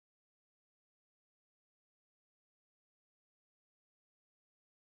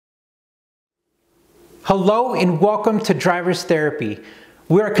Hello and welcome to Driver's Therapy.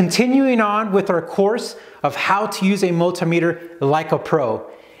 We are continuing on with our course of how to use a multimeter like a pro.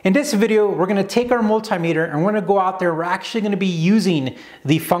 In this video, we're going to take our multimeter and we're going to go out there. We're actually going to be using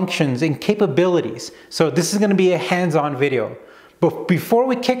the functions and capabilities. So this is going to be a hands-on video. But before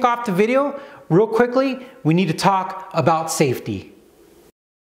we kick off the video, real quickly, we need to talk about safety.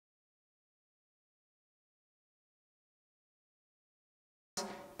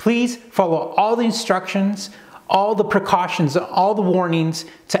 Please follow all the instructions, all the precautions, all the warnings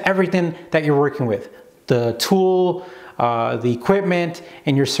to everything that you're working with. The tool, the equipment,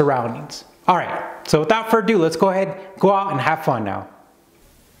 and your surroundings. All right, so without further ado, let's go ahead, go out and have fun now.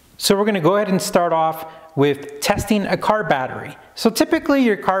 So we're gonna go ahead and start off with testing a car battery. So typically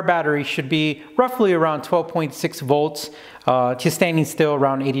your car battery should be roughly around 12.6 volts, just standing still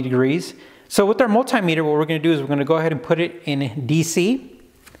around 80 degrees. So with our multimeter, what we're gonna do is we're gonna go ahead and put it in DC.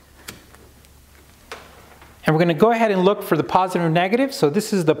 And we're going to go ahead and look for the positive and negative. So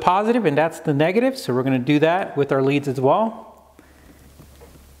this is the positive and that's the negative. So we're going to do that with our leads as well.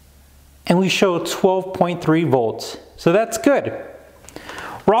 And we show 12.3 volts. So that's good.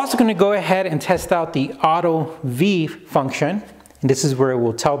 We're also going to go ahead and test out the auto V function. And this is where it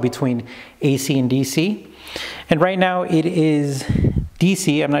will tell between AC and DC. And right now it is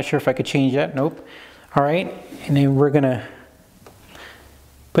DC. I'm not sure if I could change that. Nope. All right. And then we're going to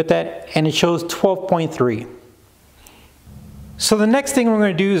put that, and it shows 12.3. So the next thing we're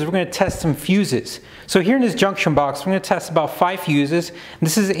going to do is we're going to test some fuses. So here in this junction box, we're going to test about 5 fuses.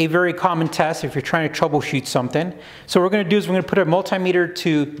 This is a very common test if you're trying to troubleshoot something. So what we're going to do is we're going to put a multimeter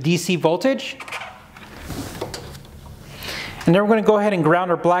to DC voltage. And then we're going to go ahead and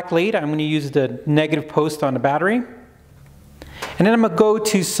ground our black lead. I'm going to use the negative post on the battery. And then I'm going to go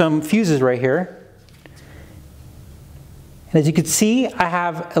to some fuses right here. And as you can see, I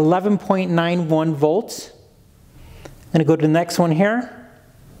have 11.91 volts. I'm going to go to the next one here.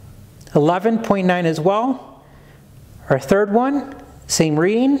 11.9 as well. Our third one, same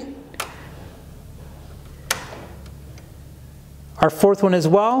reading. Our fourth one as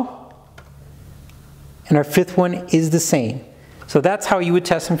well. And our fifth one is the same. So that's how you would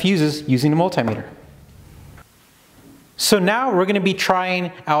test some fuses using a multimeter. So now we're going to be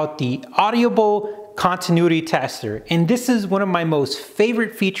trying out the Audible continuity tester, and this is one of my most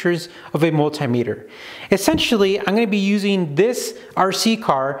favorite features of a multimeter. Essentially, I'm going to be using this RC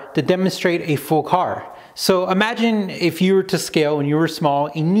car to demonstrate a full car. So imagine if you were to scale and you were small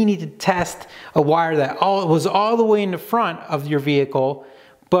and you need to test a wire that was all the way in the front of your vehicle,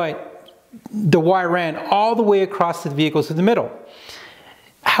 but the wire ran all the way across the vehicle to the middle.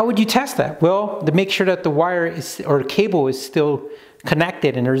 How would you test that? Well, to make sure that the wire is, or the cable is still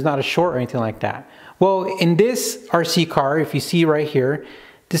connected and there's not a short or anything like that. Well, in this RC car, if you see right here,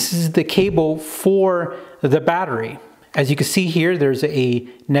 this is the cable for the battery. As you can see here, there's a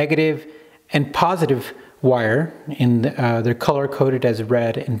negative and positive wire, and they're color coded as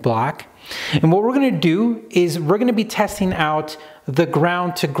red and black. And what we're going to do is we're going to be testing out the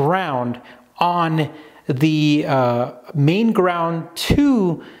ground to ground on the main ground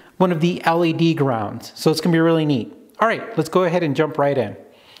to one of the LED grounds. So it's going to be really neat. All right, let's go ahead and jump right in.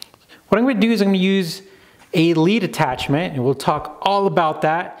 What I'm going to do is I'm going to use a lead attachment, and we'll talk all about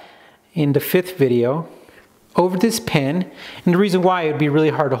that in the 5th video, over this pin. And the reason why, it would be really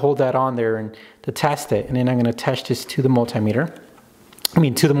hard to hold that on there and to test it. And then I'm going to attach this to the multimeter.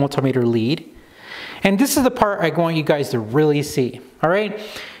 To the multimeter lead. And this is the part I want you guys to really see. All right.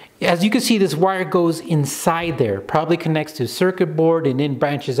 As you can see, this wire goes inside there, probably connects to a circuit board and then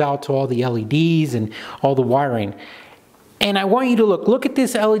branches out to all the LEDs and all the wiring. And I want you to look at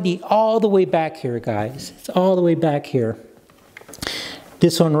this LED all the way back here, guys. It's all the way back here.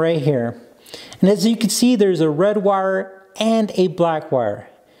 This one right here. And as you can see, there's a red wire and a black wire.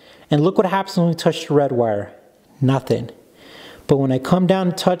 And look what happens when we touch the red wire. Nothing. But when I come down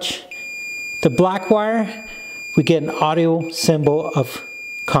and touch the black wire, we get an audio symbol of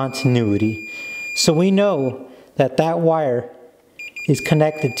continuity. So we know that that wire is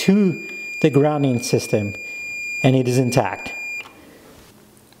connected to the grounding system and it is intact.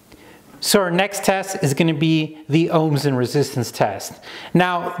 So our next test is going to be the ohms and resistance test.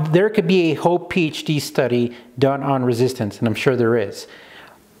 Now, there could be a whole PhD study done on resistance, and I'm sure there is.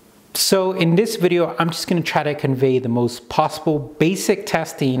 So in this video, I'm just going to try to convey the most possible basic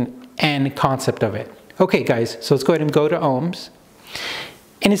testing and concept of it. Okay guys, so let's go ahead and go to ohms.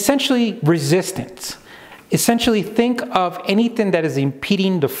 And essentially resistance. Essentially think of anything that is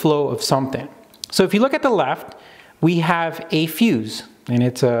impeding the flow of something. So if you look at the left, we have a fuse, and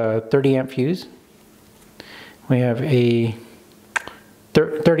it's a 30 amp fuse. We have a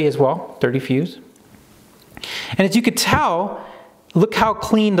 30 as well, 30 fuse. And as you could tell, look how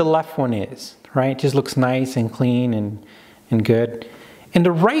clean the left one is, right? It just looks nice and clean and good. And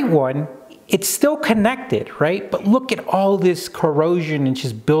the right one, it's still connected, right? But look at all this corrosion and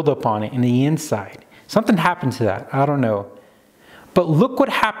just buildup on it in the inside. Something happened to that, I don't know. But look what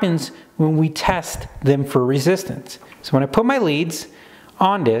happens when we test them for resistance. So when I put my leads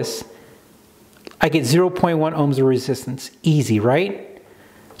on this, I get 0.1 ohms of resistance, easy, right?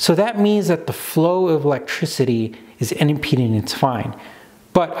 So that means that the flow of electricity is unimpeded and it's fine.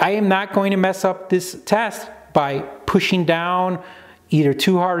 But I am not going to mess up this test by pushing down either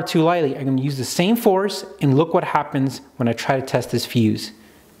too hard or too lightly. I'm going to use the same force, and look what happens when I try to test this fuse.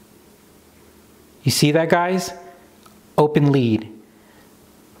 You see that, guys? Open lead.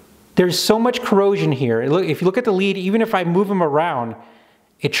 There's so much corrosion here. Look, if you look at the lead, even if I move them around,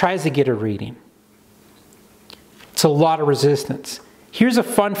 it tries to get a reading. It's a lot of resistance. Here's a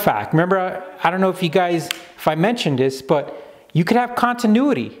fun fact. Remember, I don't know if you guys, if I mentioned this, but you could have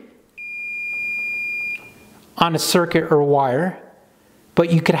continuity on a circuit or wire,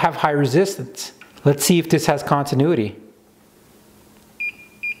 but you could have high resistance. Let's see if this has continuity.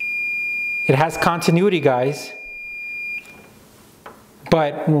 It has continuity, guys.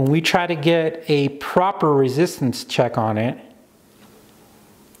 But when we try to get a proper resistance check on it,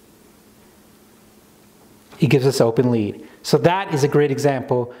 it gives us open lead. So that is a great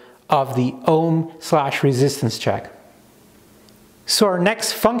example of the ohm/resistance check. So our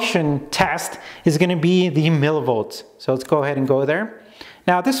next function test is going to be the millivolts. So let's go ahead and go there.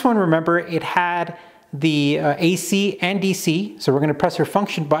 Now this one, remember, it had the AC and DC. So we're going to press our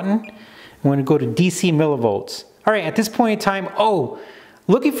function button. We're going to go to DC millivolts. All right, at this point in time,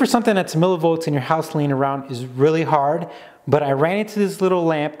 looking for something that's millivolts in your house laying around is really hard. But I ran into this little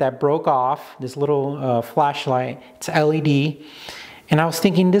lamp that broke off, this little flashlight. It's LED. And I was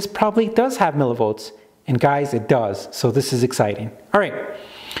thinking this probably does have millivolts. And guys, it does. So this is exciting. All right,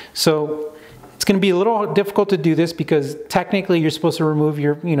 so it's going to be a little difficult to do this because technically you're supposed to remove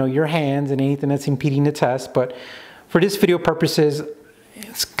your hands and anything that's impeding the test. But for this video purposes,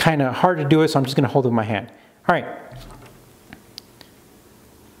 it's kind of hard to do it, so I'm just going to hold it with my hand. All right.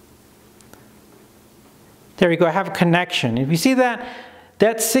 There we go, I have a connection. If you see that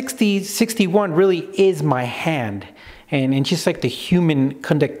 61 really is my hand. And just like the human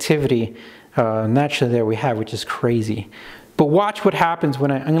conductivity, naturally there we have, which is crazy. But watch what happens when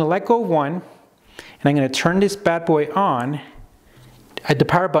I'm gonna let go of one, and I'm gonna turn this bad boy on. The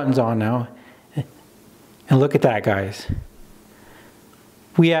power button's on now. And look at that, guys.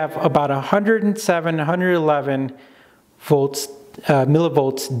 We have about 107, 111 volts,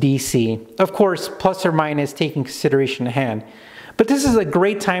 millivolts DC. Of course, plus or minus taking consideration in hand. But this is a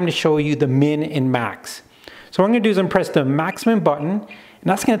great time to show you the min and max. So what I'm going to do is I'm press the maximum button, and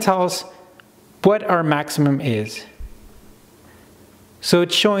that's going to tell us what our maximum is. So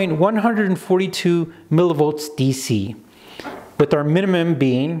it's showing 142 millivolts DC, with our minimum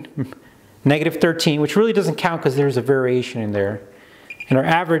being -13, which really doesn't count because there's a variation in there. And our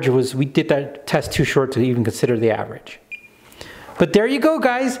average was, we did that test too short to even consider the average. But there you go,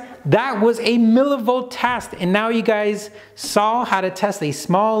 guys. That was a millivolt test. And now you guys saw how to test a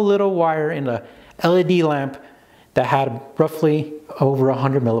small little wire in a LED lamp that had roughly over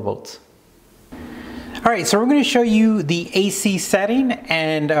 100 millivolts. All right, so we're going to show you the AC setting,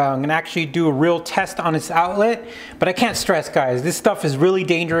 and I'm going to actually do a real test on its outlet. But I can't stress, guys, this stuff is really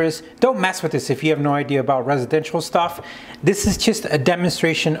dangerous. Don't mess with this if you have no idea about residential stuff. This is just a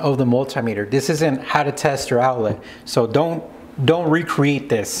demonstration of the multimeter. This isn't how to test your outlet. So don't recreate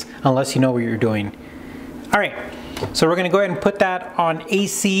this unless you know what you're doing. All right, so we're going to go ahead and put that on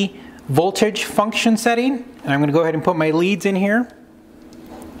AC voltage function setting. And I'm going to go ahead and put my leads in here.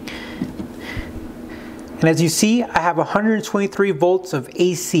 And as you see, I have 123 volts of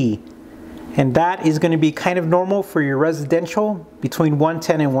AC. And that is going to be kind of normal for your residential, between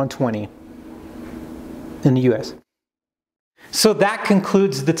 110 and 120 in the US. So that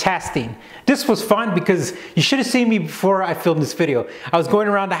concludes the testing. This was fun because you should have seen me before I filmed this video. I was going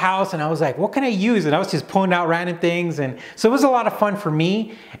around the house and I was like, what can I use? And I was just pulling out random things. And so it was a lot of fun for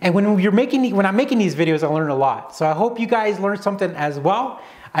me. And when I'm making these videos, I learn a lot. So I hope you guys learned something as well.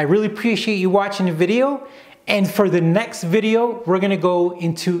 I really appreciate you watching the video. And for the next video, we're gonna go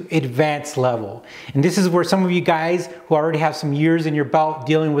into advanced level. And this is where some of you guys who already have some years in your belt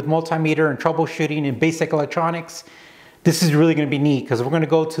dealing with multimeter and troubleshooting and basic electronics, this is really gonna be neat because we're gonna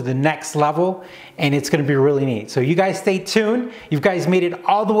go to the next level and it's gonna be really neat. So you guys stay tuned. You guys made it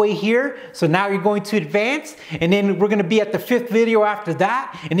all the way here. So now you're going to advanced, and then we're gonna be at the 5th video after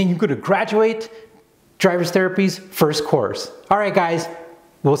that, and then you're gonna graduate Driver's Therapy's first course. All right, guys,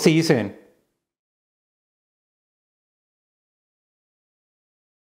 we'll see you soon.